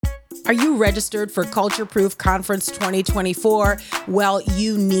Are you registered for Culture Proof Conference 2024? Well,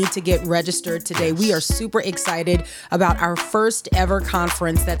 you need to get registered today. We are super excited about our first ever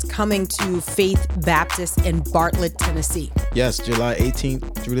conference that's coming to Faith Baptist in Bartlett, Tennessee. Yes, July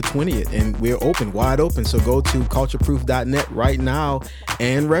 18th through the 20th. And we're open, wide open. So go to cultureproof.net right now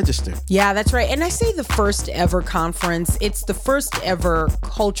and register. Yeah, that's right. And I say the first ever conference. It's the first ever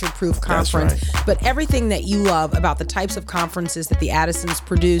Culture Proof conference. That's right. But everything that you love about the types of conferences that the Addisons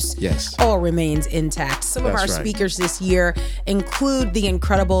produce, all remains intact. Some of our speakers this year include the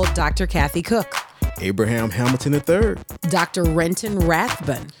incredible Dr. Kathy Cook, Abraham Hamilton III, Dr. Renton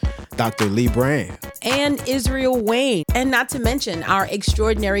Rathbun, Dr. Lee Brand, and Israel Wayne. And not to mention our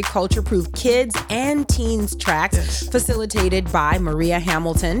extraordinary Culture Proof Kids and Teens tracks, facilitated by Maria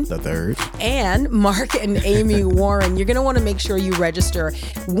Hamilton III and Mark and Amy Warren. You're going to want to make sure you register.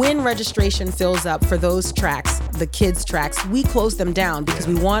 When registration fills up for those tracks, the kids tracks, we close them down because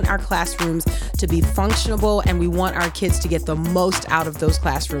we want our classrooms to be functionable and we want our kids to get the most out of those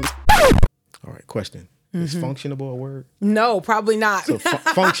classrooms. All right, question. Is functionable a word? No, probably not. So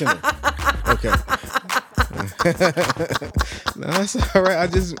functional. Okay. No, that's all right. I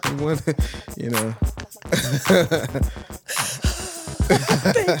just want to,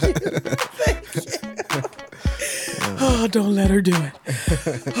 Thank you. Oh, don't let her do it.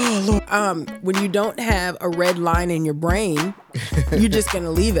 Oh, Lord. When you don't have a red line in your brain, you're just going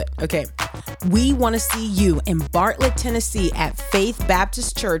to leave it. Okay. We want to see you in Bartlett, Tennessee at Faith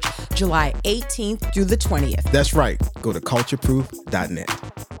Baptist Church, July 18th through the 20th. That's right. Go to cultureproof.net.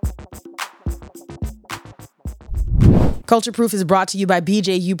 Culture Proof is brought to you by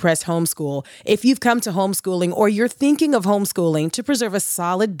BJU Press Homeschool. If you've come to homeschooling or you're thinking of homeschooling to preserve a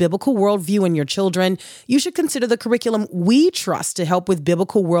solid biblical worldview in your children, you should consider the curriculum we trust to help with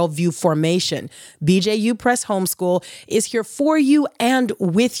biblical worldview formation. BJU Press Homeschool is here for you and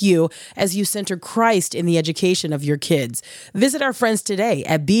with you as you center Christ in the education of your kids. Visit our friends today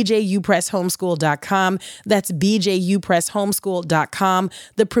at bjupresshomeschool.com. That's bjupresshomeschool.com,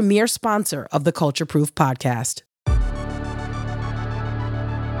 the premier sponsor of the Culture Proof podcast.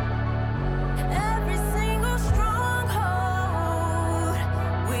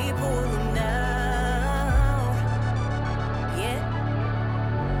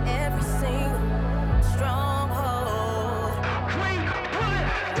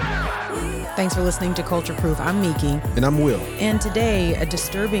 Thanks for listening to Culture Proof. I'm Miki. And I'm Will. And today, a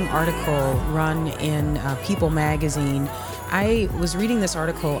disturbing article run in People magazine. I was reading this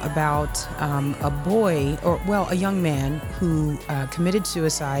article about a young man who committed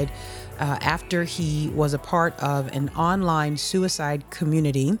suicide after he was a part of an online suicide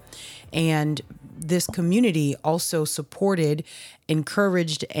community. And this community also supported,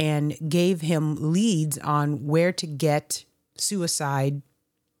 encouraged, and gave him leads on where to get suicide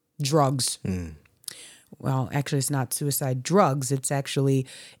drugs. Well, actually, it's not suicide drugs. It's actually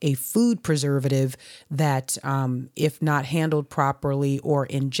a food preservative that, if not handled properly or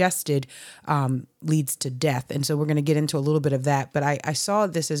ingested, leads to death. And so we're going to get into a little bit of that. But I saw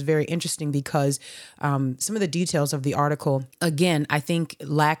this as very interesting because some of the details of the article, again, I think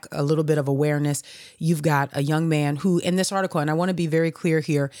lack a little bit of awareness. You've got a young man who, in this article, and I want to be very clear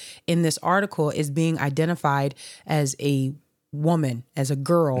here, in this article is being identified as a woman, as a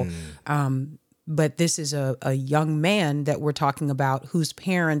girl. But this is a young man that we're talking about whose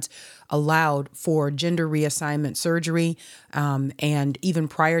parents allowed for gender reassignment surgery, and even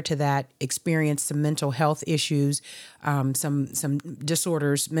prior to that experienced some mental health issues, some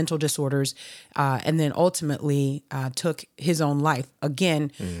disorders, mental disorders, and then ultimately took his own life.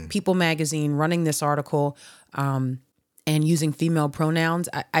 Again, People magazine running this article and using female pronouns.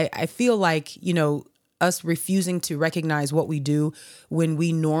 I feel like, us refusing to recognize what we do when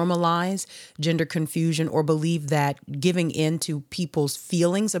we normalize gender confusion or believe that giving in to people's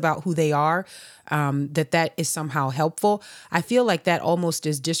feelings about who they are, that is somehow helpful. I feel like that almost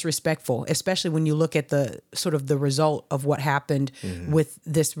is disrespectful, especially when you look at the sort of the result of what happened with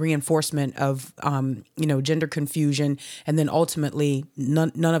this reinforcement of, gender confusion. And then ultimately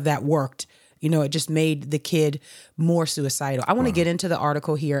none of that worked. It just made the kid more suicidal. I want to get into the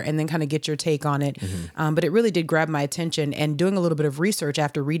article here and then kind of get your take on it. But it really did grab my attention. And doing a little bit of research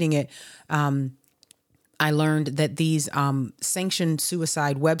after reading it, I learned that these sanctioned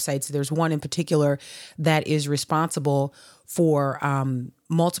suicide websites, there's one in particular that is responsible for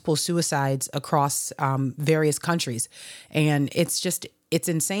multiple suicides across various countries. And it's just it's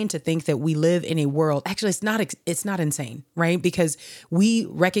insane to think that we live in a world. Actually, it's not insane, right? Because we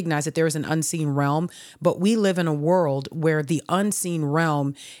recognize that there is an unseen realm, but we live in a world where the unseen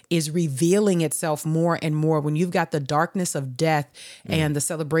realm is revealing itself more and more. When you've got the darkness of death and the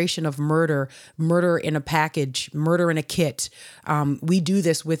celebration of murder in a package, murder in a kit, we do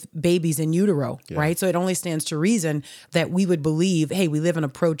this with babies in utero, right? So it only stands to reason that we would believe, hey, we live in a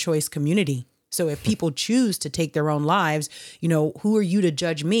pro-choice community. So if people choose to take their own lives, who are you to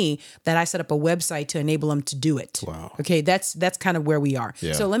judge me that I set up a website to enable them to do it? Wow. Okay, that's kind of where we are.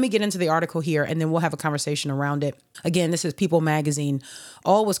 Yeah. So let me get into the article here, and then we'll have a conversation around it. Again, this is People Magazine.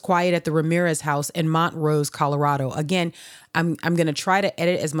 All was quiet at the Ramirez house in Montrose, Colorado. Again, I'm going to try to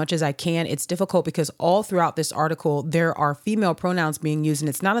edit as much as I can. It's difficult because all throughout this article, there are female pronouns being used. And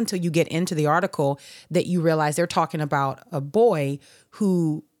it's not until you get into the article that you realize they're talking about a boy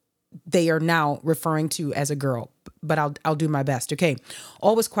who they are now referring to as a girl, but I'll do my best. Okay.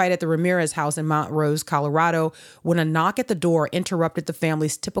 All was quiet at the Ramirez house in Montrose, Colorado, when a knock at the door interrupted the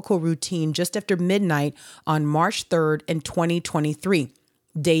family's typical routine just after midnight on March 3rd in 2023.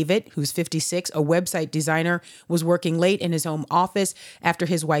 David, who's 56, a website designer, was working late in his home office after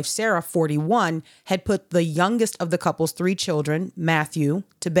his wife, Sarah, 41, had put the youngest of the couple's 3 children, Matthew,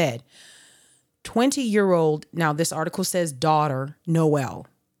 to bed. 20-year-old, now this article says daughter, Noelle.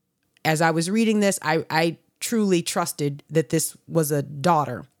 As I was reading this, I truly trusted that this was a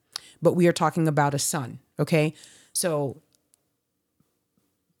daughter, but we are talking about a son, okay? So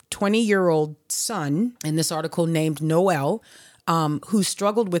 20-year-old son in this article named Noelle, who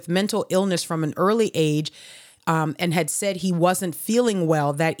struggled with mental illness from an early age and had said he wasn't feeling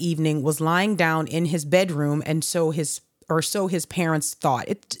well that evening, was lying down in his bedroom, and so his parents thought.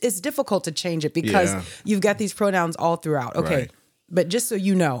 It's difficult to change it because you've got these pronouns all throughout, okay? Right. But just so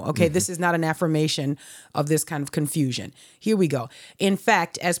you know, okay, this is not an affirmation of this kind of confusion. Here we go. In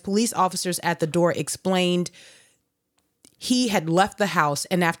fact, as police officers at the door explained, he had left the house,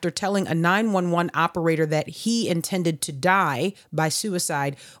 and after telling a 911 operator that he intended to die by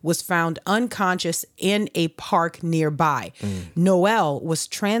suicide, was found unconscious in a park nearby. Noelle was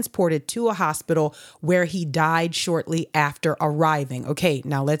transported to a hospital where he died shortly after arriving. Okay,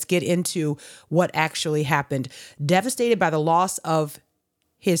 now let's get into what actually happened. Devastated by the loss of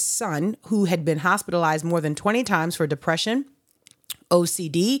his son, who had been hospitalized more than 20 times for depression,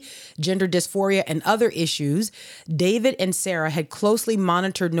 OCD, gender dysphoria, and other issues, David and Sarah had closely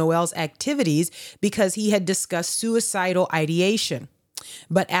monitored Noelle's activities because he had discussed suicidal ideation.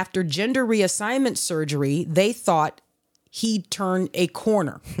 But after gender reassignment surgery, they thought he'd turned a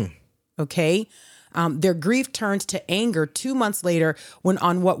corner. Okay? Their grief turned to anger 2 months later when,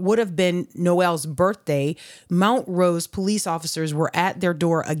 on what would have been Noelle's birthday, Mount Rose police officers were at their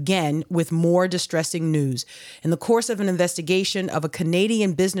door again with more distressing news. In the course of an investigation of a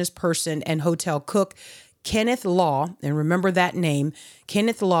Canadian business person and hotel cook, Kenneth Law, and remember that name,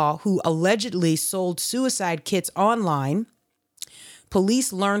 Kenneth Law, who allegedly sold suicide kits online,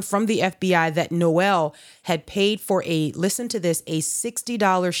 police learned from the FBI that Noelle had paid for listen to this, a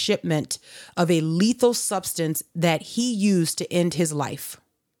 $60 shipment of a lethal substance that he used to end his life.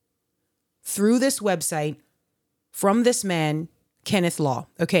 Through this website, from this man, Kenneth Law.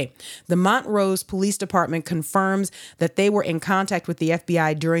 Okay, the Montrose Police Department confirms that they were in contact with the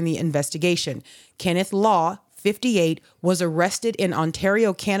FBI during the investigation. Kenneth Law, 58, was arrested in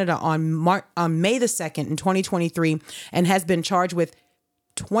Ontario, Canada on May the 2nd in 2023 and has been charged with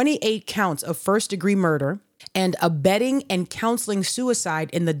 28 counts of first-degree murder and abetting and counseling suicide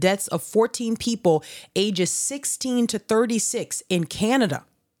in the deaths of 14 people ages 16 to 36 in Canada.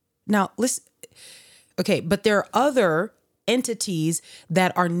 Now, listen, okay, but there are other entities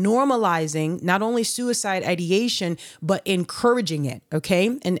that are normalizing not only suicide ideation, but encouraging it,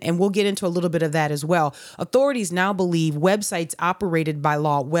 okay? And we'll get into a little bit of that as well. Authorities now believe websites operated by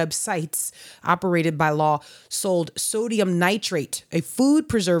law sold sodium nitrate, a food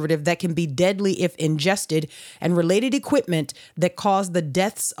preservative that can be deadly if ingested, and related equipment that caused the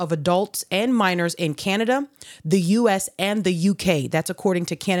deaths of adults and minors in Canada, the U.S., and the U.K. That's according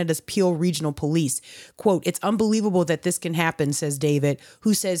to Canada's Peel Regional Police. Quote, "It's unbelievable that this can happen," says David,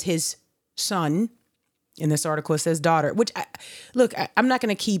 who says his son, in this article it says daughter, which I'm not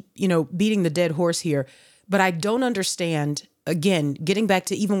going to keep, beating the dead horse here, but I don't understand, again, getting back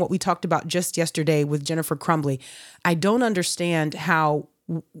to even what we talked about just yesterday with Jennifer Crumbly, I don't understand how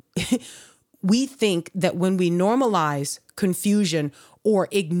we think that when we normalize confusion or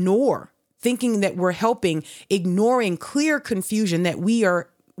ignore, thinking that we're helping, ignoring clear confusion, that we're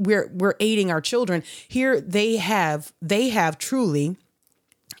aiding our children. Here they have truly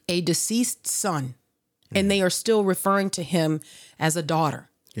a deceased son and they are still referring to him as a daughter.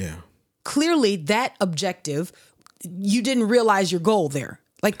 Yeah. Clearly that objective, you didn't realize your goal there.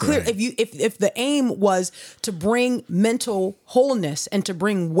 Like clear, Right. if the aim was to bring mental wholeness and to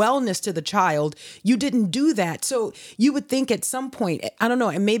bring wellness to the child, you didn't do that. So you would think at some point, I don't know,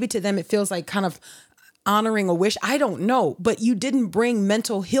 and maybe to them it feels like kind of honoring a wish. I don't know, but you didn't bring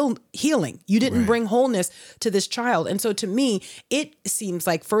mental healing. You didn't Right. bring wholeness to this child. And so to me, it seems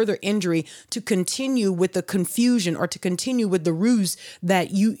like further injury to continue with the confusion or to continue with the ruse that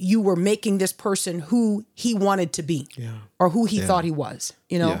you were making this person who he wanted to be or who he thought he was,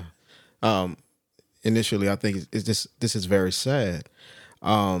 you know? Yeah. Initially, I think this is very sad.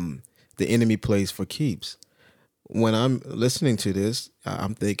 The enemy plays for keeps. When I'm listening to this,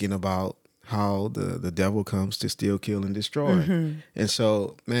 I'm thinking about how the devil comes to steal, kill, and destroy. Mm-hmm. And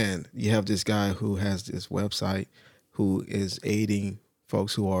so, man, you have this guy who has this website who is aiding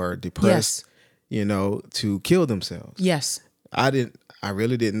folks who are depressed, to kill themselves. Yes. I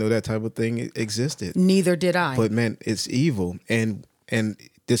really didn't know that type of thing existed. Neither did I. But man, it's evil. And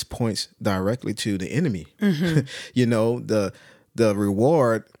this points directly to the enemy. Mm-hmm. The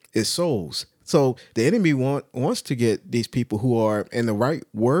reward is souls. So the enemy wants to get these people who are, and the right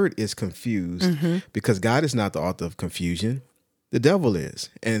word is confused, because God is not the author of confusion. The devil is.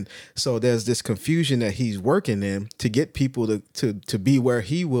 And so there's this confusion that he's working in to get people to be where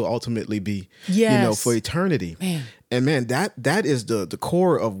he will ultimately be, for eternity. Man. And man, that is the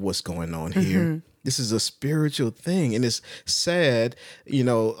core of what's going on here. This is a spiritual thing, and it's sad,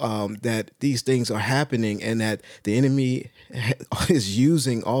 that these things are happening, and that the enemy is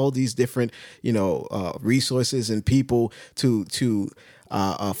using all these different, resources and people to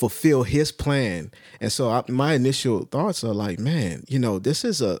fulfill his plan. And so my initial thoughts are like, man, this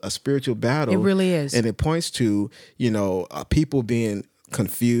is a spiritual battle. It really is, and it points to people being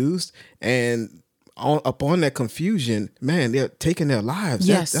confused, and upon that confusion, man, they're taking their lives.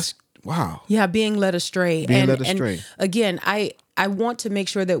 Yes. That's wow. Yeah, being led astray. And again, I want to make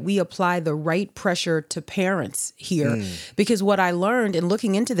sure that we apply the right pressure to parents here, because what I learned in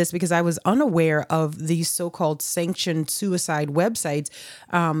looking into this, because I was unaware of these so-called sanctioned suicide websites,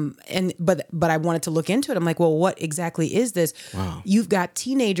 but I wanted to look into it. I'm like, well, what exactly is this? Wow. You've got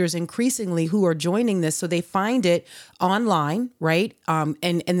teenagers increasingly who are joining this, so they find it online, right? And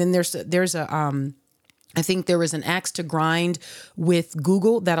then there's a I think there was an axe to grind with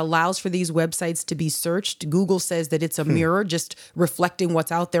Google that allows for these websites to be searched. Google says that it's a mirror just reflecting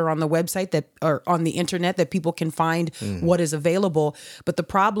what's out there on the website or on the internet, that people can find what is available. But the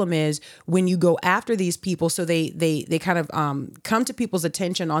problem is when you go after these people, so they kind of come to people's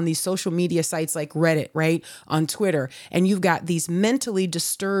attention on these social media sites like Reddit, right? On Twitter. And you've got these mentally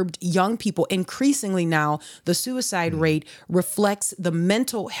disturbed young people. Increasingly now, the suicide rate reflects the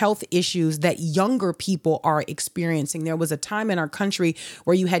mental health issues that younger people are experiencing. There was a time in our country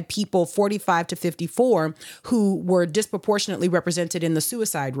where you had people 45 to 54 who were disproportionately represented in the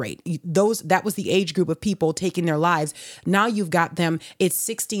suicide rate. That was the age group of people taking their lives. Now you've got them, it's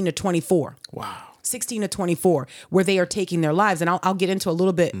 16 to 24. Wow. 16 to 24, where they are taking their lives. And I'll get into a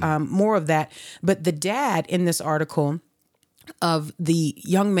little bit more of that. But the dad in this article of the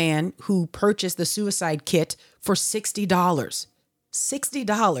young man who purchased the suicide kit for $60.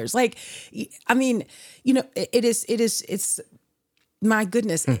 $60. Like, I mean, it's my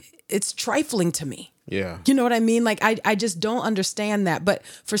goodness, it's trifling to me. Yeah. You know what I mean? Like, I just don't understand that. But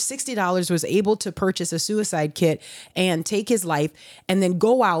for $60 was able to purchase a suicide kit and take his life, and then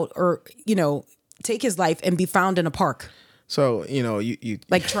go out or, take his life and be found in a park. So, you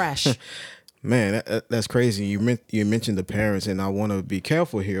like trash. Man, that's crazy. You mentioned the parents, and I want to be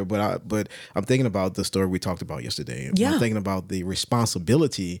careful here, but I'm thinking about the story we talked about yesterday. Yeah. I'm thinking about the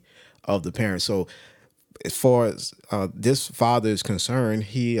responsibility of the parents. So, as far as this father is concerned,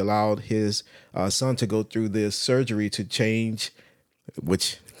 he allowed his son to go through this surgery to change,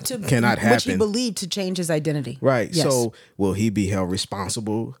 which cannot happen. Which he believed to change his identity. Right. Yes. So will he be held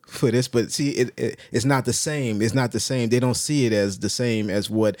responsible for this? But see, it's not the same. It's not the same. They don't see it as the same as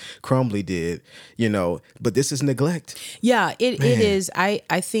what Crumbley did, but this is neglect. Yeah, it is.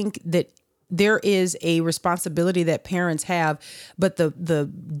 I think that there is a responsibility that parents have, but the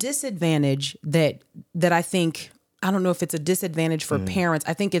disadvantage that I think, I don't know if it's a disadvantage for parents.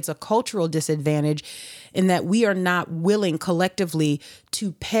 I think it's a cultural disadvantage in that we are not willing collectively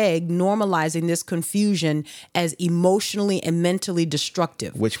to peg normalizing this confusion as emotionally and mentally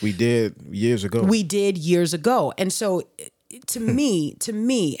destructive. Which we did years ago. And so to me,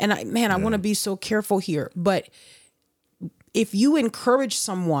 and I want to be so careful here, but if you encourage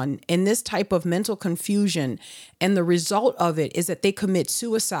someone in this type of mental confusion and the result of it is that they commit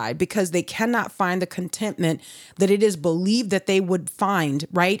suicide because they cannot find the contentment that it is believed that they would find,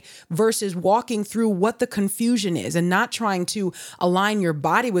 right? Versus walking through what the confusion is and not trying to align your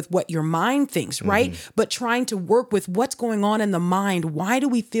body with what your mind thinks, right? But trying to work with what's going on in the mind. Why do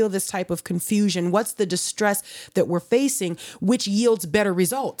we feel this type of confusion? What's the distress that we're facing, which yields better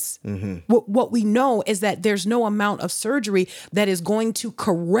results? What we know is that there's no amount of surgery that is going to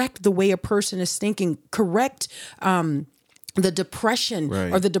correct the way a person is thinking, correct the depression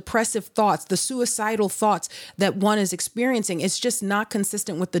or the depressive thoughts, the suicidal thoughts that one is experiencing. It's just not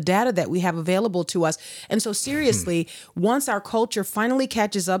consistent with the data that we have available to us. And so seriously, once our culture finally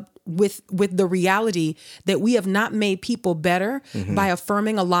catches up with the reality that we have not made people better by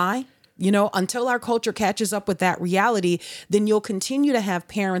affirming a lie, until our culture catches up with that reality, then you'll continue to have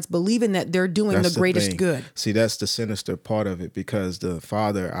parents believing that they're doing the greatest good. See, that's the sinister part of it, because the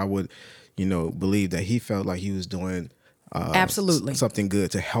father, I would, believe that he felt like he was doing absolutely something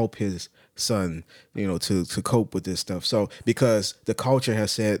good to help his son, to cope with this stuff. So because the culture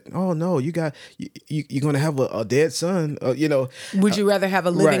has said, oh no, you're going to have a dead son, Would you rather have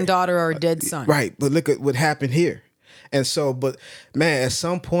a living daughter or a dead son? Right. But look at what happened here. And so, but man, at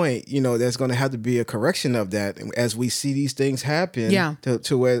some point, there's going to have to be a correction of that as we see these things happen. Yeah.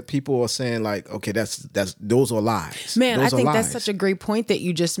 To where people are saying like, okay, those are lies. Man, those I think lies. that's such a great point that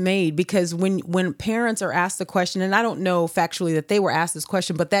you just made, because when parents are asked the question, and I don't know factually that they were asked this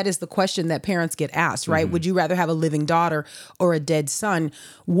question, but that is the question that parents get asked, right? Would you rather have a living daughter or a dead son?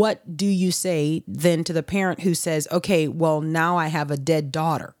 What do you say then to the parent who says, okay, well, now I have a dead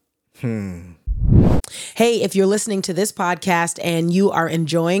daughter? Hey, if you're listening to this podcast and you are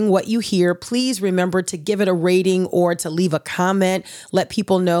enjoying what you hear, please remember to give it a rating or to leave a comment. Let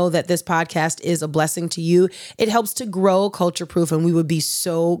people know that this podcast is a blessing to you. It helps to grow Culture Proof, and we would be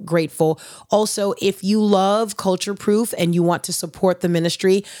so grateful. Also, if you love Culture Proof and you want to support the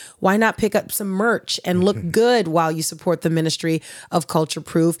ministry, why not pick up some merch and look good while you support the ministry of Culture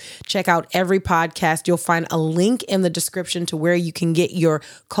Proof? Check out every podcast. You'll find a link in the description to where you can get your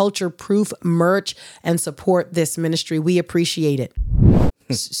Culture Proof merch and support this ministry. We appreciate it.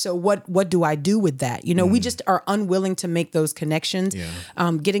 So what do I do with that? We just are unwilling to make those connections.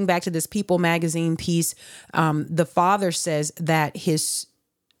 Yeah. Getting back to this People magazine piece, the father says that his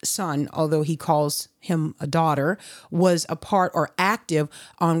son, although he calls him a daughter, was a part or active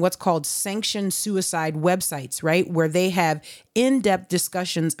on what's called sanctioned suicide websites, right? Where they have in-depth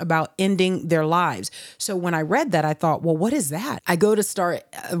discussions about ending their lives. So when I read that, I thought, well, what is that? I go to start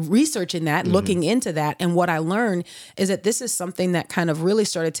researching that, looking into that. And what I learned is that this is something that kind of really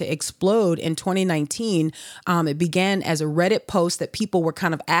started to explode in 2019. It began as a Reddit post that people were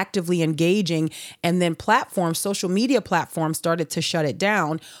kind of actively engaging, and then social media platforms started to shut it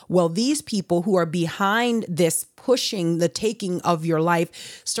down. Well, these people who are behind this, pushing the taking of your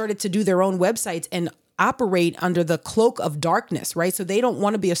life, started to do their own websites and operate under the cloak of darkness, right? So they don't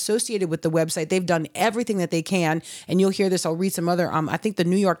want to be associated with the website. They've done everything that they can. And you'll hear this. I'll read some other, I think the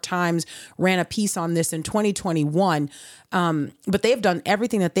New York Times ran a piece on this in 2021. But they've done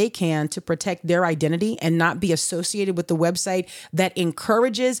everything that they can to protect their identity and not be associated with the website that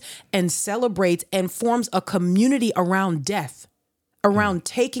encourages and celebrates and forms a community around death, around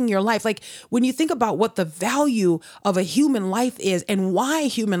taking your life. Like when you think about what the value of a human life is and why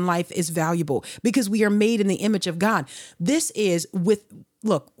human life is valuable, because we are made in the image of God. This is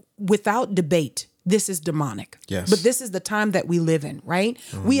without debate, this is demonic. Yes. But this is the time that we live in, right?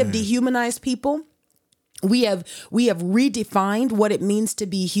 We have dehumanized people. We have redefined what it means to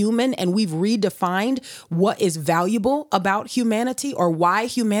be human, and we've redefined what is valuable about humanity or why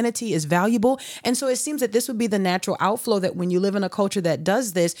humanity is valuable. And so it seems that this would be the natural outflow, that when you live in a culture that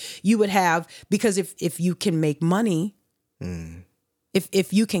does this, you would have, because if you can make money,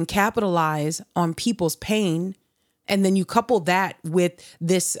 if you can capitalize on people's pain, and then you couple that with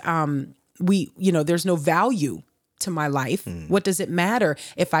this, there's no value to my life. What does it matter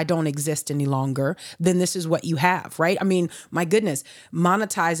if I don't exist any longer? Then this is what you have, right? I mean, my goodness,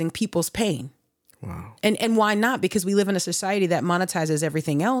 monetizing people's pain. Wow. And why not? Because we live in a society that monetizes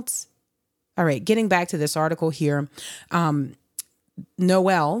everything else. All right, getting back to this article here.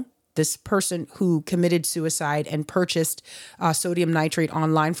 Noel, this person who committed suicide and purchased sodium nitrate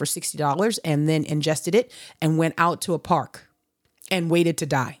online for $60 and then ingested it and went out to a park and waited to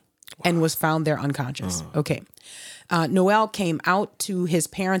die. And was found there unconscious. Okay. Noel came out to his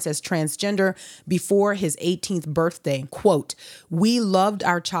parents as transgender before his 18th birthday. Quote, "We loved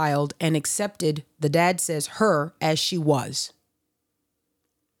our child and accepted," the dad says, "her as she was."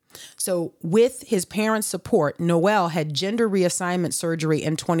 So with his parents' support, Noel had gender reassignment surgery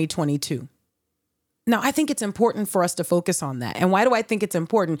in 2022. Now, I think it's important for us to focus on that. And why do I think it's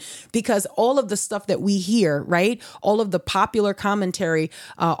important? Because all of the stuff that we hear, right? All of the popular commentary,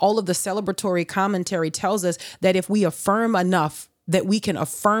 all of the celebratory commentary tells us that if we affirm enough, that we can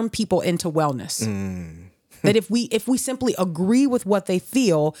affirm people into wellness. That if we simply agree with what they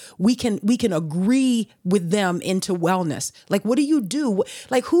feel, we can agree with them into wellness. Like, what do you do?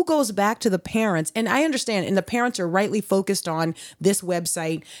 Like, who goes back to the parents? And I understand, and the parents are rightly focused on this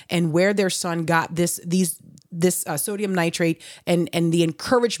website and where their son got this sodium nitrate and the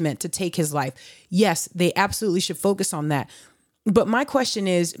encouragement to take his life. Yes, they absolutely should focus on that. But my question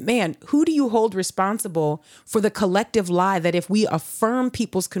is, man, who do you hold responsible for the collective lie that if we affirm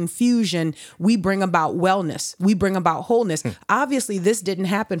people's confusion, we bring about wellness, we bring about wholeness? Obviously, this didn't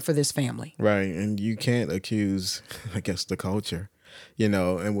happen for this family. Right. And you can't accuse, I guess, the culture,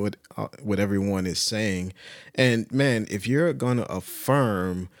 and what everyone is saying. And man, if you're going to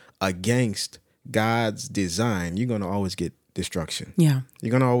affirm against God's design, you're going to always get destruction. Yeah.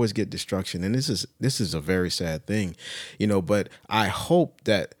 You're going to always get destruction. And this is a very sad thing, but I hope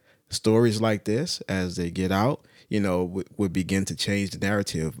that stories like this, as they get out, would begin to change the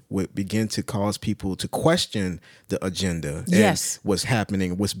narrative, would begin to cause people to question the agenda. Yes. And what's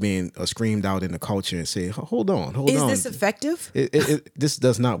happening, what's being screamed out in the culture, and say, hold on. Is this effective? This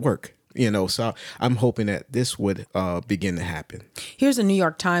does not work. So I'm hoping that this would begin to happen. Here's a New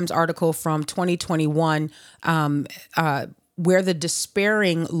York Times article from 2021 where the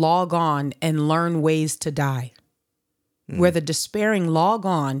despairing log on and learn ways to die. Where the despairing log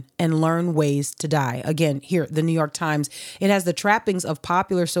on and learn ways to die. Again, here, the New York Times. It has the trappings of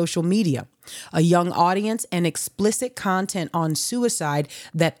popular social media, a young audience, and explicit content on suicide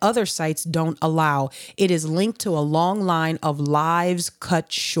that other sites don't allow. It is linked to a long line of lives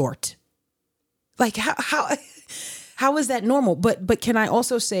cut short. Like, how is that normal? But can I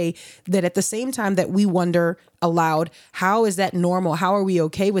also say that at the same time that we wonder aloud, how is that normal? How are we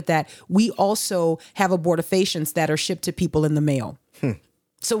okay with that? We also have abortifacients that are shipped to people in the mail.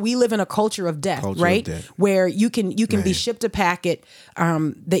 So we live in a culture of death, right? Where you can be shipped a packet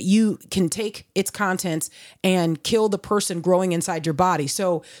that you can take its contents and kill the person growing inside your body.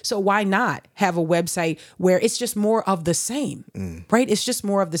 So why not have a website where it's just more of the same, right? It's just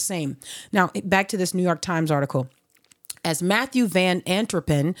more of the same. Now, back to this New York Times article. As Matthew Van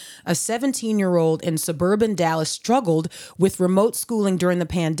Antwerpen, a 17-year-old in suburban Dallas, struggled with remote schooling during the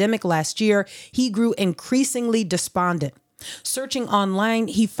pandemic last year, he grew increasingly despondent. Searching online,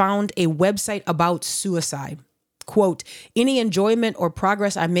 he found a website about suicide. Quote, any enjoyment or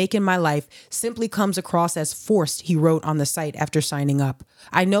progress I make in my life simply comes across as forced, he wrote on the site after signing up.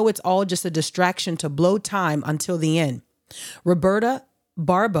 I know it's all just a distraction to blow time until the end. Roberta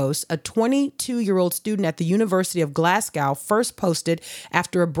Barbos, a 22-year-old student at the University of Glasgow, first posted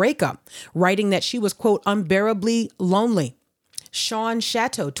after a breakup, writing that she was, quote, unbearably lonely. Sean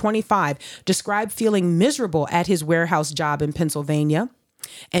Chateau, 25, described feeling miserable at his warehouse job in Pennsylvania.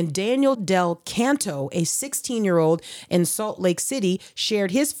 And Daniel Del Canto, a 16-year-old in Salt Lake City,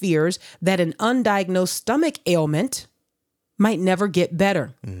 shared his fears that an undiagnosed stomach ailment might never get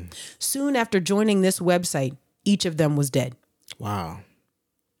better. Soon after joining this website, each of them was dead. Wow.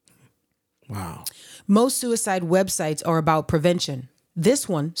 Most suicide websites are about prevention. This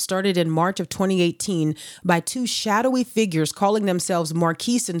one, started in March of 2018 by two shadowy figures calling themselves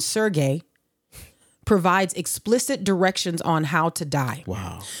Marquise and Sergey, provides explicit directions on how to die.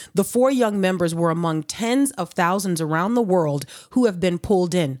 Wow. The four young members were among tens of thousands around the world who have been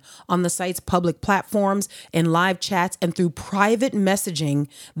pulled in on the site's public platforms, in live chats, and through private messaging.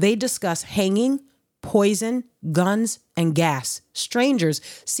 They discuss hanging, poison, guns, and gas. Strangers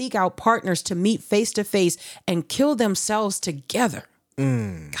seek out partners to meet face to face and kill themselves together.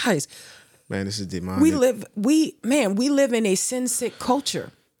 Guys, man, this is demonic. We live in a sin-sick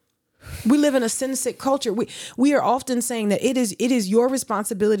culture. We live in a sin-sick culture. We are often saying that it is your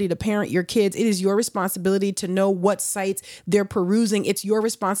responsibility to parent your kids. It is your responsibility to know what sites they're perusing. It's your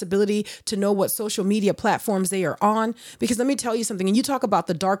responsibility to know what social media platforms they are on. Because let me tell you something, and you talk about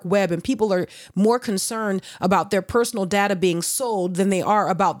the dark web, and people are more concerned about their personal data being sold than they are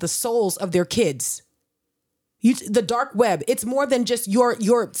about the souls of their kids. The dark web, it's more than just your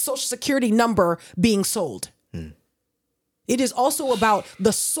social security number being sold. It is also about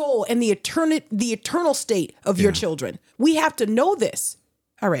the soul and the eternal state of your children. We have to know this.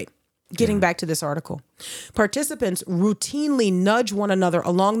 All right. Getting back to this article. Participants routinely nudge one another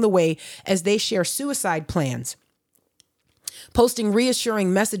along the way as they share suicide plans, posting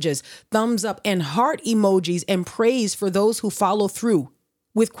reassuring messages, thumbs up, and heart emojis and praise for those who follow through.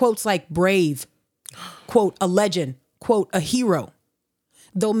 with quotes like brave, quote, a legend, quote, a hero.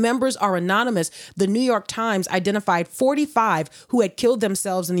 Though members are anonymous, the New York Times identified 45 who had killed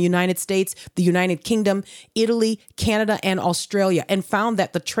themselves in the United States, the United Kingdom, Italy, Canada, and Australia, and found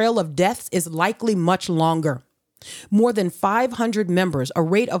that the trail of deaths is likely much longer. More than 500 members, a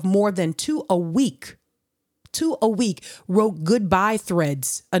rate of more than two a week, wrote goodbye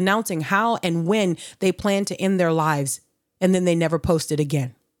threads announcing how and when they plan to end their lives, and then they never posted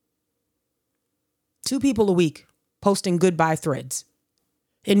again. 2 people a week posting goodbye threads.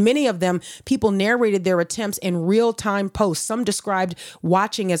 In many of them, people narrated their attempts in real-time posts. Some described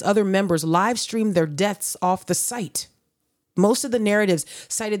watching as other members live streamed their deaths off the site. Most of the narratives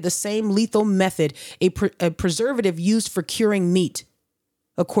cited the same lethal method, a preservative used for curing meat.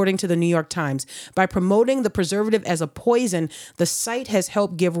 According to the New York Times, by promoting the preservative as a poison, the site has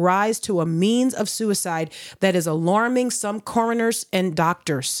helped give rise to a means of suicide that is alarming some coroners and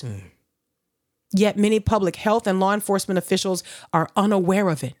doctors. Yet many public health and law enforcement officials are unaware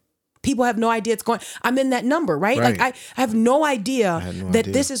of it. People have no idea it's going. I'm in that number, right? Like I have no idea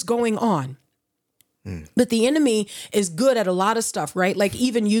this is going on. But the enemy is good at a lot of stuff, right? Like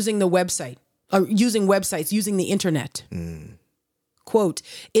even using the website, or using websites, using the internet. Quote,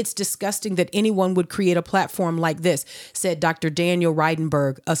 "It's disgusting that anyone would create a platform like this," said Dr. Daniel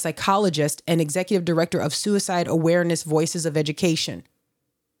Reidenberg, a psychologist and executive director of Suicide Awareness Voices of Education.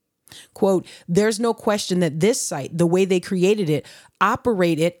 Quote, "There's no question that this site, the way they created it,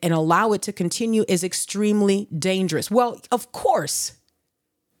 operate it, and allow it to continue is extremely dangerous." Well, of course.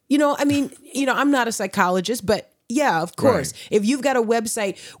 I'm not a psychologist, but yeah, of course. Right. If you've got a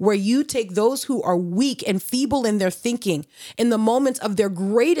website where you take those who are weak and feeble in their thinking in the moments of their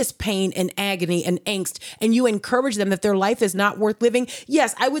greatest pain and agony and angst, and you encourage them that their life is not worth living,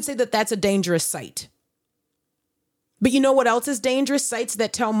 yes, I would say that that's a dangerous site. But you know what else is dangerous? Sites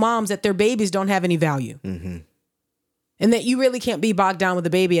that tell moms that their babies don't have any value. Mm-hmm. And that you really can't be bogged down with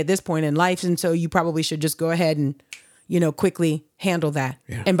a baby at this point in life. And so you probably should just go ahead and, quickly handle that.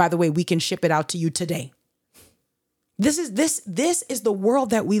 Yeah. And by the way, we can ship it out to you today. This is the world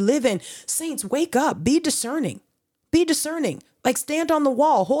that we live in. Saints, wake up. Be discerning. Be discerning. Like stand on the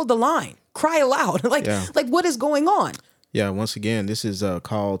wall. Hold the line. Cry aloud. Like what is going on? Yeah, once again, this is a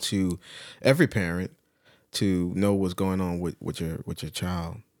call to every parent to know what's going on with your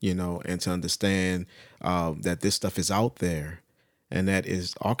child, and to understand that this stuff is out there and that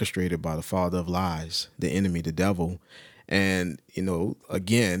is orchestrated by the father of lies, the enemy, the devil. And,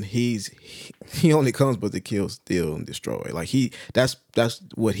 again, he only comes but to kill, steal, and destroy. Like that's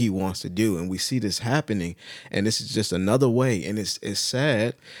what he wants to do. And we see this happening. And this is just another way. And it's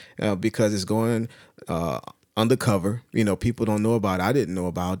sad because it's going undercover. People don't know about it. I didn't know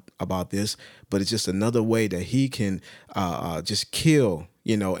about this, but it's just another way that he can just kill,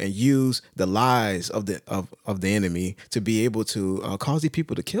 and use the lies of the enemy to be able to cause these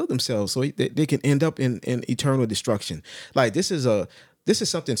people to kill themselves, so they can end up in eternal destruction. Like this is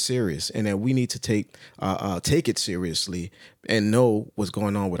something serious, and that we need to take it seriously and know what's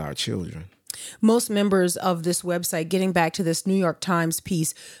going on with our children. Most members of this website, getting back to this New York Times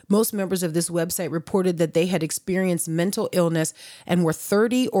piece, most members of this website reported that they had experienced mental illness and were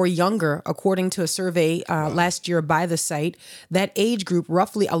 30 or younger, according to a survey last year by the site. That age group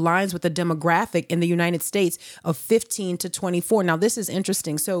roughly aligns with the demographic in the United States of 15 to 24. Now, this is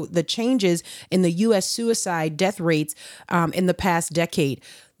interesting. So the changes in the U.S. suicide death rates in the past decade,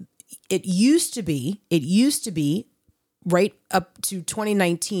 it used to be right up to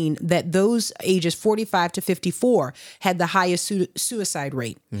 2019, that those ages 45 to 54 had the highest suicide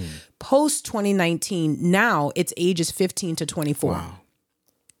rate. Post 2019, now it's ages 15 to 24. Wow.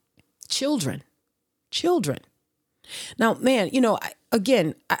 Children. Now, man,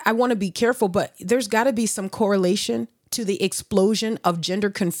 I want to be careful, but there's got to be some correlation to the explosion of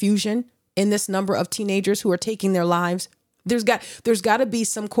gender confusion in this number of teenagers who are taking their lives. There's got to be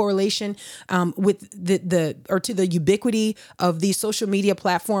some correlation with to the ubiquity of these social media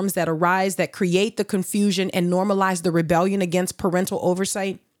platforms that arise, that create the confusion and normalize the rebellion against parental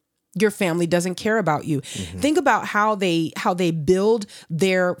oversight. Your family doesn't care about you. Mm-hmm. Think about how they build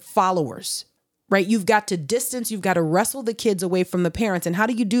their followers. Right? You've got to distance, you've got to wrestle the kids away from the parents. And how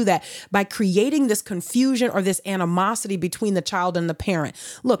do you do that? By creating this confusion or this animosity between the child and the parent.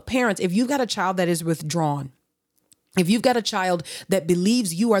 Look, parents, if you've got a child that is withdrawn, if you've got a child that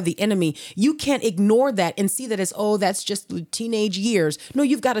believes you are the enemy, you can't ignore that and see that as, that's just teenage years. No,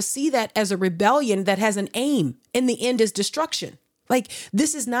 you've got to see that as a rebellion that has an aim. In the end is destruction. Like,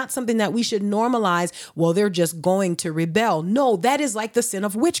 this is not something that we should normalize. Well, they're just going to rebel. No, that is like the sin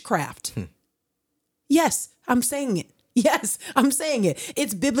of witchcraft. Yes, I'm saying it. Yes, I'm saying it.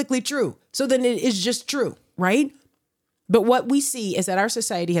 It's biblically true. So then it is just true, right? But what we see is that our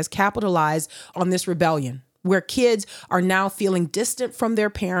society has capitalized on this rebellion, where kids are now feeling distant from their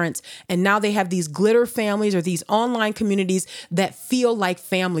parents. And now they have these glitter families or these online communities that feel like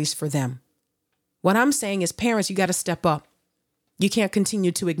families for them. What I'm saying is, parents, you got to step up. You can't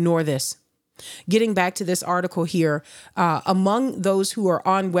continue to ignore this. Getting back to this article here, among those who are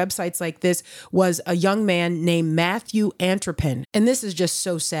on websites like this was a young man named Matthew Antwerpen. And this is just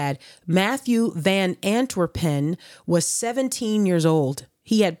so sad. Matthew Van Antwerpen was 17 years old.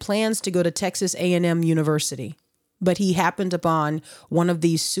 He had plans to go to Texas A&M University, but he happened upon one of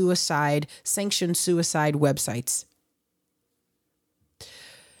these sanctioned suicide websites.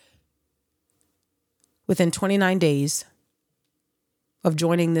 Within 29 days of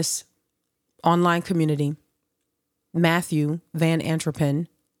joining this online community, Matthew Van Antwerpen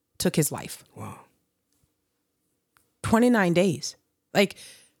took his life. Wow. 29 days. Like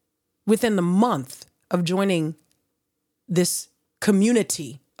within the month of joining this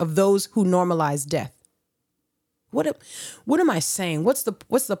community of those who normalize death. What am I saying? What's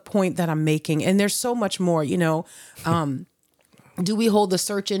the point that I'm making? And there's so much more, do we hold the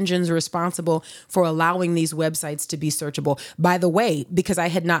search engines responsible for allowing these websites to be searchable? By the way, because I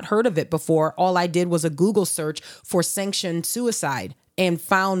had not heard of it before, all I did was a Google search for sanctioned suicide and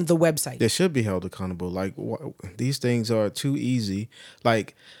found the website. They should be held accountable. Like, these things are too easy.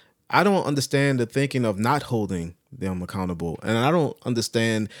 Like, I don't understand the thinking of not holding them accountable. And I don't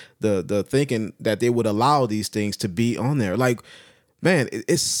understand the thinking that they would allow these things to be on there. Like, man,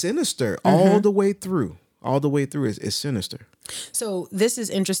 it's sinister all the way through. All the way through is sinister. So this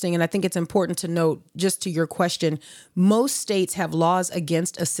is interesting, and I think it's important to note, just to your question, most states have laws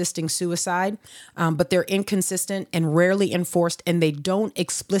against assisting suicide, but they're inconsistent and rarely enforced, and they don't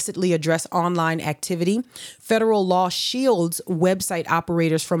explicitly address online activity. Federal law shields website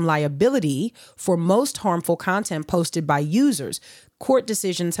operators from liability for most harmful content posted by users. Court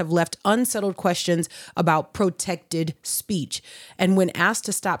decisions have left unsettled questions about protected speech. And when asked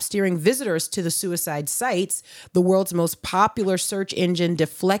to stop steering visitors to the suicide sites, the world's most popular search engine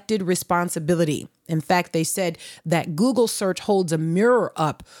deflected responsibility. In fact, they said that Google search holds a mirror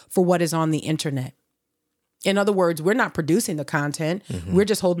up for what is on the internet. In other words, we're not producing the content. We're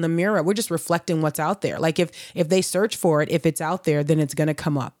just holding a mirror. We're just reflecting what's out there. Like if they search for it, if it's out there, then it's going to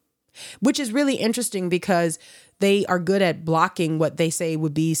come up. Which is really interesting because they are good at blocking what they say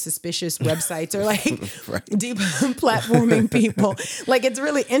would be suspicious websites or like deplatforming people. Like, it's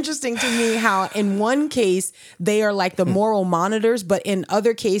really interesting to me how in one case they are like the moral monitors, but in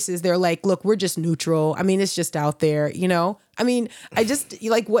other cases they're like, look, we're just neutral. I mean, it's just out there, I mean, I just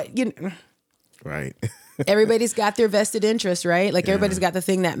like Right. Everybody's got their vested interest, right? Like everybody's got the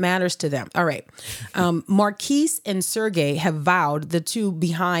thing that matters to them. All right. Marquise and Sergey have vowed, the two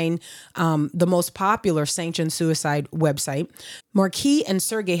behind the most popular sanctioned suicide website. Marquis and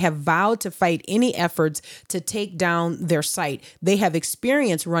Sergey have vowed to fight any efforts to take down their site. They have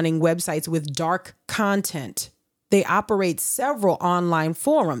experience running websites with dark content. They operate several online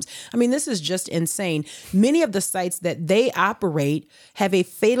forums. I mean, this is just insane. Many of the sites that they operate have a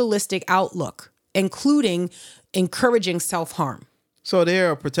fatalistic outlook, including encouraging self-harm. So they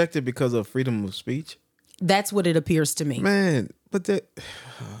are protected because of freedom of speech? That's what it appears to me. Man, but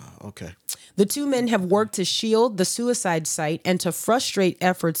okay. The two men have worked to shield the suicide site and to frustrate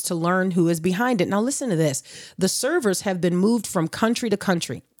efforts to learn who is behind it. Now listen to this. The servers have been moved from country to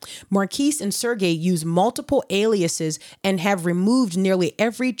country. Marquise and Sergey use multiple aliases and have removed nearly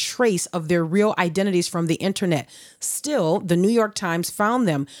every trace of their real identities from the internet. Still, the New York Times found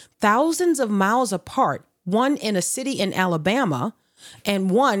them thousands of miles apart, one in a city in Alabama and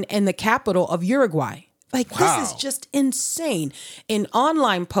one in the capital of Uruguay. Like, wow. This is just insane. In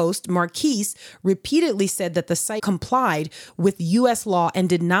online post, Marquise repeatedly said that the site complied with U.S. law and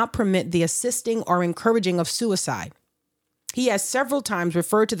did not permit the assisting or encouraging of suicide. He has several times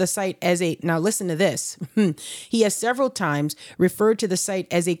referred to the site as now listen to this. He has several times referred to the site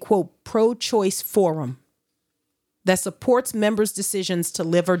as a, quote, pro-choice forum that supports members' decisions to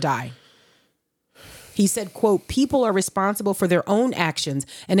live or die. He said, quote, people are responsible for their own actions.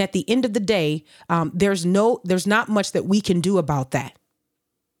 And at the end of the day, there's not much that we can do about that.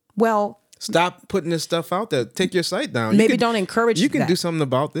 Well, stop putting this stuff out there. Take your site down. Maybe don't encourage You can do something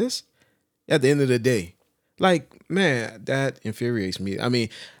about this at the end of the day. Like, man, that infuriates me. I mean,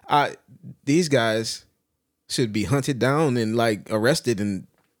 these guys should be hunted down and like arrested and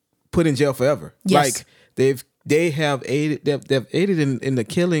put in jail forever. Yes. Like they've aided in the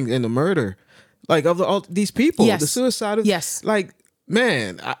killing and the murder. Like of all these people, yes. The suicide. Yes. Like,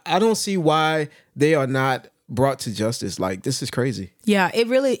 man, I don't see why they are not brought to justice. Like, this is crazy. Yeah,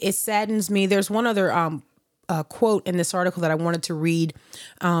 it saddens me. There's one other quote in this article that I wanted to read,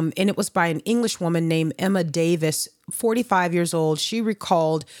 and it was by an English woman named Emma Davis, 45 years old. She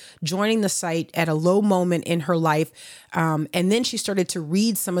recalled joining the site at a low moment in her life, and then she started to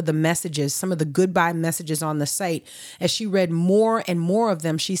read some of the messages, some of the goodbye messages on the site. As she read more and more of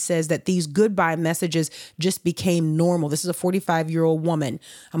them, she says that these goodbye messages just became normal. This is a 45-year-old woman.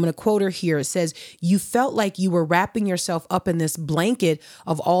 I'm going to quote her here. It says, "You felt like you were wrapping yourself up in this blanket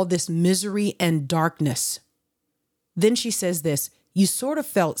of all this misery and darkness." Then she says this, "You sort of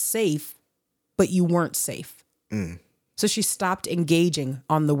felt safe, but you weren't safe." So she stopped engaging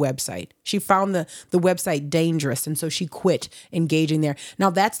on the website. She found the website dangerous, and so she quit engaging there. Now,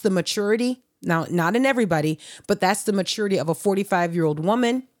 that's the maturity. Now, not in everybody, but that's the maturity of a 45-year-old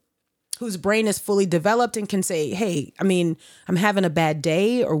woman whose brain is fully developed and can say, hey, I mean, I'm having a bad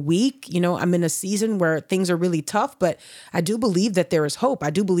day or week. You know, I'm in a season where things are really tough, but I do believe that there is hope.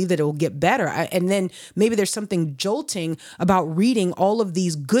 I do believe that it will get better. And then maybe there's something jolting about reading all of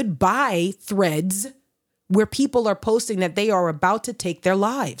these goodbye threads where people are posting that they are about to take their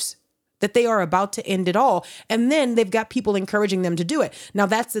lives, that they are about to end it all. And then they've got people encouraging them to do it. Now,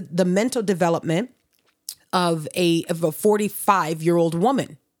 that's the mental development of a 45-year-old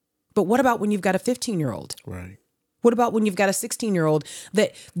woman. But what about when you've got a 15-year-old? Right. What about when you've got a 16-year-old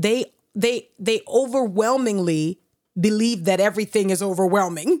that they overwhelmingly believe that everything is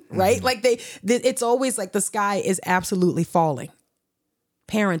overwhelming, right? Mm-hmm. Like it's always like the sky is absolutely falling.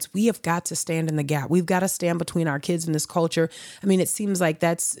 Parents, we have got to stand in the gap. We've got to stand between our kids and this culture. I mean, it seems like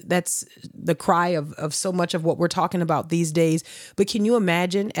that's the cry of so much of what we're talking about these days. But can you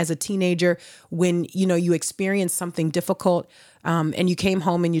imagine as a teenager when, you know, you experience something difficult and you came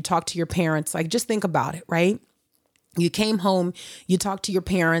home and you talked to your parents? Like, just think about it, right? You came home, you talked to your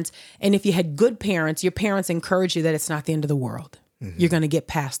parents, and if you had good parents, your parents encourage you that it's not the end of the world. Mm-hmm. You're going to get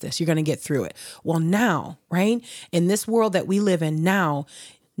past this. You're going to get through it. Well, now, right, in this world that we live in now,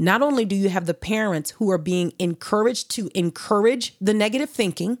 not only do you have the parents who are being encouraged to encourage the negative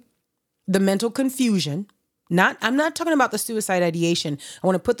thinking, the mental confusion. I'm not talking about the suicide ideation. I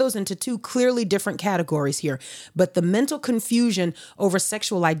want to put those into two clearly different categories here. But the mental confusion over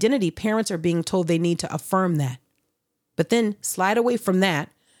sexual identity, parents are being told they need to affirm that. But then slide away from that.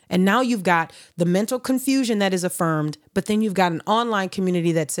 And now you've got the mental confusion that is affirmed, but then you've got an online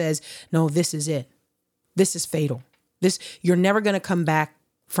community that says, no, this is it. This is fatal. You're never going to come back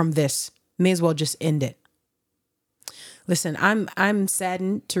from this. May as well just end it. Listen, I'm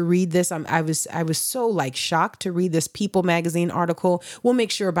saddened to read this. I was so shocked to read this People magazine article. We'll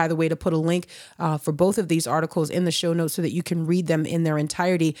make sure, by the way, to put a link for both of these articles in the show notes so that you can read them in their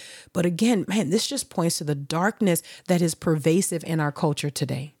entirety. But again, man, this just points to the darkness that is pervasive in our culture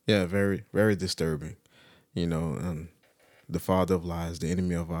today. Yeah, very, very disturbing. You know, the father of lies, the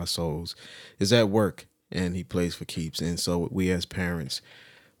enemy of our souls, is at work, and he plays for keeps. And so we as parents,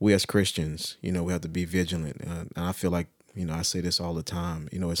 we as Christians, you know, we have to be vigilant. And I feel like, you know, I say this all the time,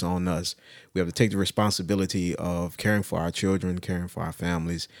 you know, it's on us. We have to take the responsibility of caring for our children, caring for our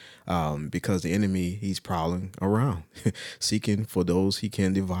families, because the enemy, he's prowling around, seeking for those he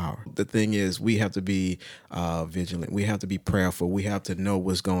can devour. The thing is, we have to be vigilant. We have to be prayerful. We have to know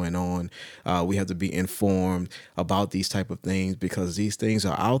what's going on. We have to be informed about these type of things because these things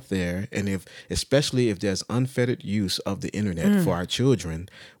are out there. And especially if there's unfettered use of the internet for our children,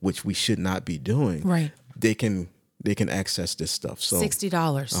 which we should not be doing, right? They can access this stuff. So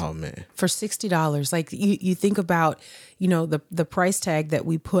 $60. Oh man. For $60. Like you think about, you know, the price tag that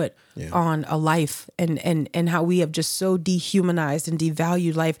we put on a life and how we have just so dehumanized and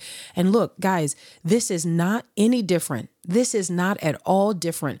devalued life. And look, guys, this is not any different. This is not at all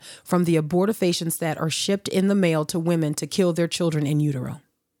different from the abortifacients that are shipped in the mail to women to kill their children in utero.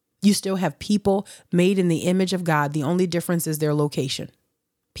 You still have people made in the image of God. The only difference is their location.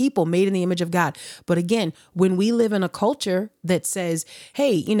 People made in the image of God. But again, when we live in a culture that says,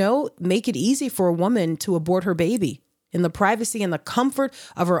 hey, you know, make it easy for a woman to abort her baby in the privacy and the comfort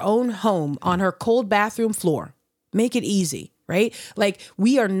of her own home on her cold bathroom floor, make it easy, right? Like,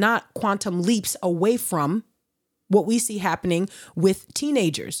 we are not quantum leaps away from what we see happening with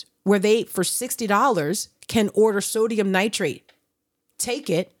teenagers, where they, for $60, can order sodium nitrate, take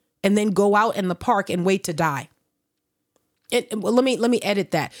it, and then go out in the park and wait to die. Let me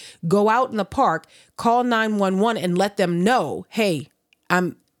edit that. Go out in the park, call 911 and let them know, hey,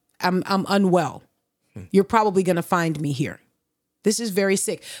 I'm unwell. You're probably going to find me here. This is very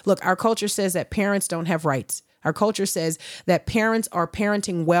sick. Look, our culture says that parents don't have rights. Our culture says that parents are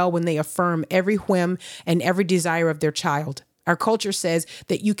parenting well when they affirm every whim and every desire of their child. Our culture says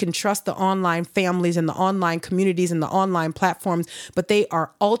that you can trust the online families and the online communities and the online platforms, but they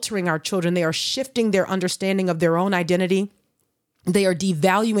are altering our children. They are shifting their understanding of their own identity. They are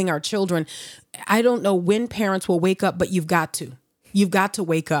devaluing our children. I don't know when parents will wake up, but you've got to. You've got to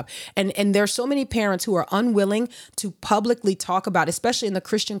wake up. And there's so many parents who are unwilling to publicly talk about, especially in the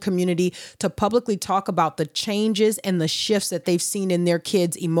Christian community, to publicly talk about the changes and the shifts that they've seen in their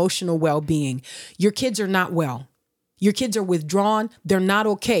kids' emotional well-being. Your kids are not well. Your kids are withdrawn. They're not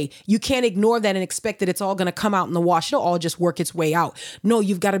okay. You can't ignore that and expect that it's all going to come out in the wash. It'll all just work its way out. No,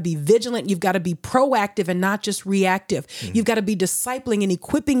 you've got to be vigilant. You've got to be proactive and not just reactive. You've got to be discipling and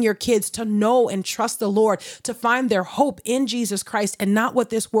equipping your kids to know and trust the Lord, to find their hope in Jesus Christ and not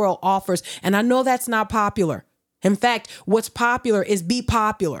what this world offers. And I know that's not popular. In fact, what's popular is be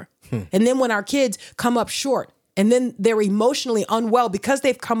popular. And then when our kids come up short and then they're emotionally unwell because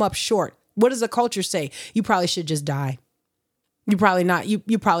they've come up short, what does the culture say? You probably should just die. You probably not.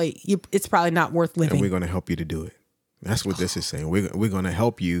 It's probably not worth living. And we're going to help you to do it. That's what this is saying. We're going to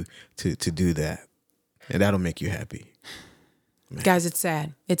help you to do that. And that'll make you happy. Man. Guys, it's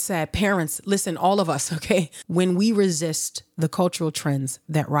sad. It's sad. Parents, listen, all of us, okay? When we resist the cultural trends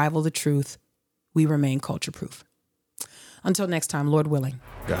that rival the truth, we remain culture proof. Until next time, Lord willing.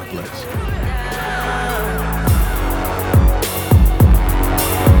 God bless.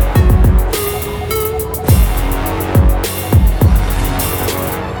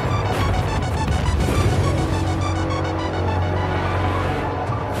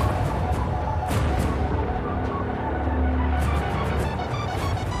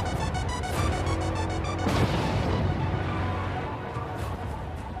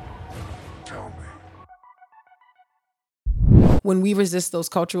 When we resist those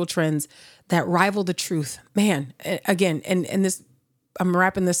cultural trends that rival the truth, man, again, and this, I'm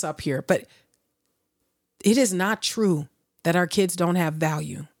wrapping this up here, but it is not true that our kids don't have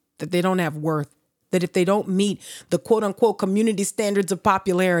value, that they don't have worth, that if they don't meet the quote unquote community standards of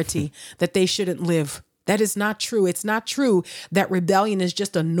popularity, that they shouldn't live. That is not true. It's not true that rebellion is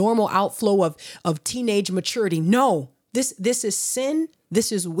just a normal outflow of teenage maturity. No, this is sin.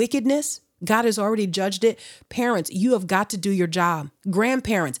 This is wickedness. God has already judged it. Parents, you have got to do your job.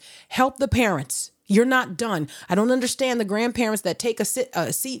 Grandparents, help the parents. You're not done. I don't understand the grandparents that take a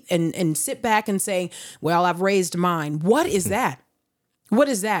seat and sit back and say, well, I've raised mine. What is that? What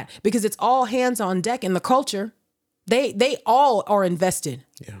is that? Because it's all hands on deck in the culture. They all are invested.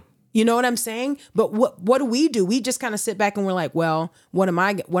 Yeah. You know what I'm saying? But what do? We just kind of sit back and we're like, well, what am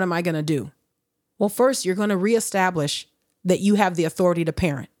I going to do? Well, first, you're going to reestablish that you have the authority to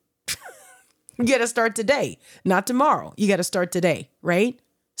parent. You got to start today, not tomorrow. You got to start today, right?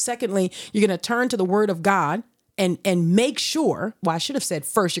 Secondly, you're going to turn to the word of God and make sure, well, I should have said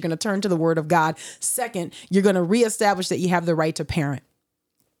first, you're going to turn to the word of God. Second, you're going to reestablish that you have the right to parent.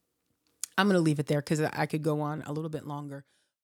 I'm going to leave it there because I could go on a little bit longer.